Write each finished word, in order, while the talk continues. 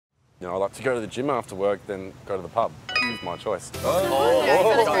You know, I like to go to the gym after work, then go to the pub. That's my choice.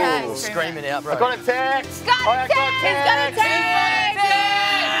 Oh. Scream it out, bro. I got a text! Got a text!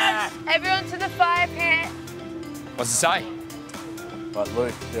 Everyone to the fire pit. What's it say? But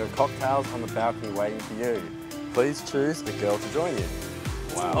Luke, there are cocktails on the balcony waiting for you. Please choose a girl to join you.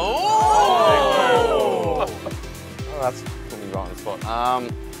 Wow. Oh! Oh, that's put me right on the spot.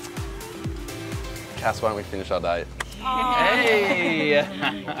 Cass, why don't we finish our date? Hey!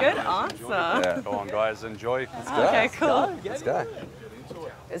 Good answer. Yeah. Go on, guys, enjoy. Let's go. Okay, cool. Let's go.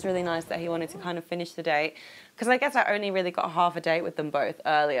 It was really nice that he wanted to kind of finish the date, because I guess I only really got half a date with them both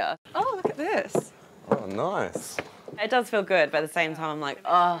earlier. Oh, look at this. Oh, nice. It does feel good, but at the same time, I'm like,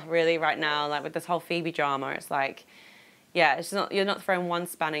 oh, really, right now, like with this whole Phoebe drama, it's like, yeah, it's not, you're not throwing one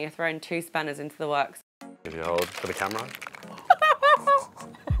spanner, you're throwing two spanners into the works. Give you a hold for the camera.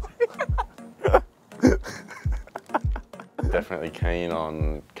 Definitely keen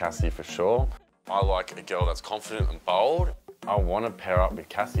on Cassie for sure. I like a girl that's confident and bold. I want to pair up with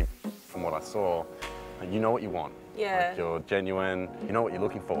Cassie from what I saw. You know what you want. Yeah. Like you're genuine, you know what you're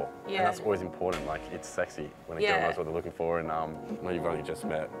looking for. Yeah. And that's always important, like it's sexy when a Yeah. girl knows what they're looking for, and I know you've only just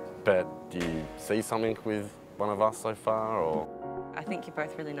met. But do you see something with one of us so far, or? I think you're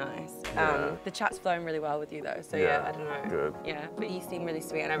both really nice. Yeah. The chat's flowing really well with you though, so yeah, I don't know. Good. Yeah, but you seem really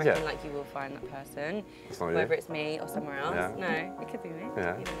sweet, and I reckon like you will find that person, It's not whether you? it's me or somewhere else. Yeah. No, it could be me.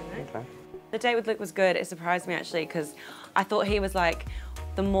 Yeah. You never know. Okay. The date with Luke was good. It surprised me actually, because I thought he was like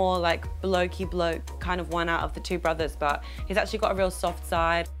the more like blokey bloke kind of one out of the two brothers, but he's actually got a real soft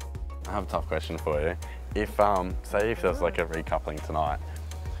side. I have a tough question for you. If, say if there's like a recoupling tonight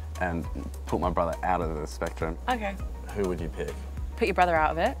and put my brother out of the spectrum, Okay. who would you pick? Put your brother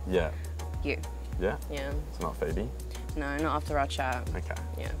out of it? Yeah. You. Yeah? Yeah. It's not Phoebe? No, not after our chat. Okay.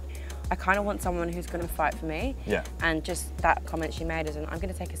 Yeah. I kind of want someone who's going to fight for me. Yeah. And just that comment she made is, I'm going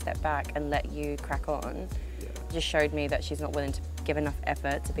to take a step back and let you crack on. Yeah. Just showed me that she's not willing to give enough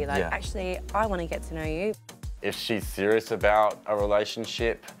effort to be like, actually, I want to get to know you. If she's serious about a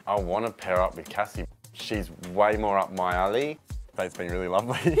relationship, I want to pair up with Cassie. She's way more up my alley. Date's been really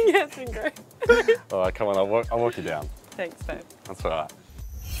lovely. Yeah, it's been great. All right, come on, I'll walk you down. Thanks, babe. That's all right.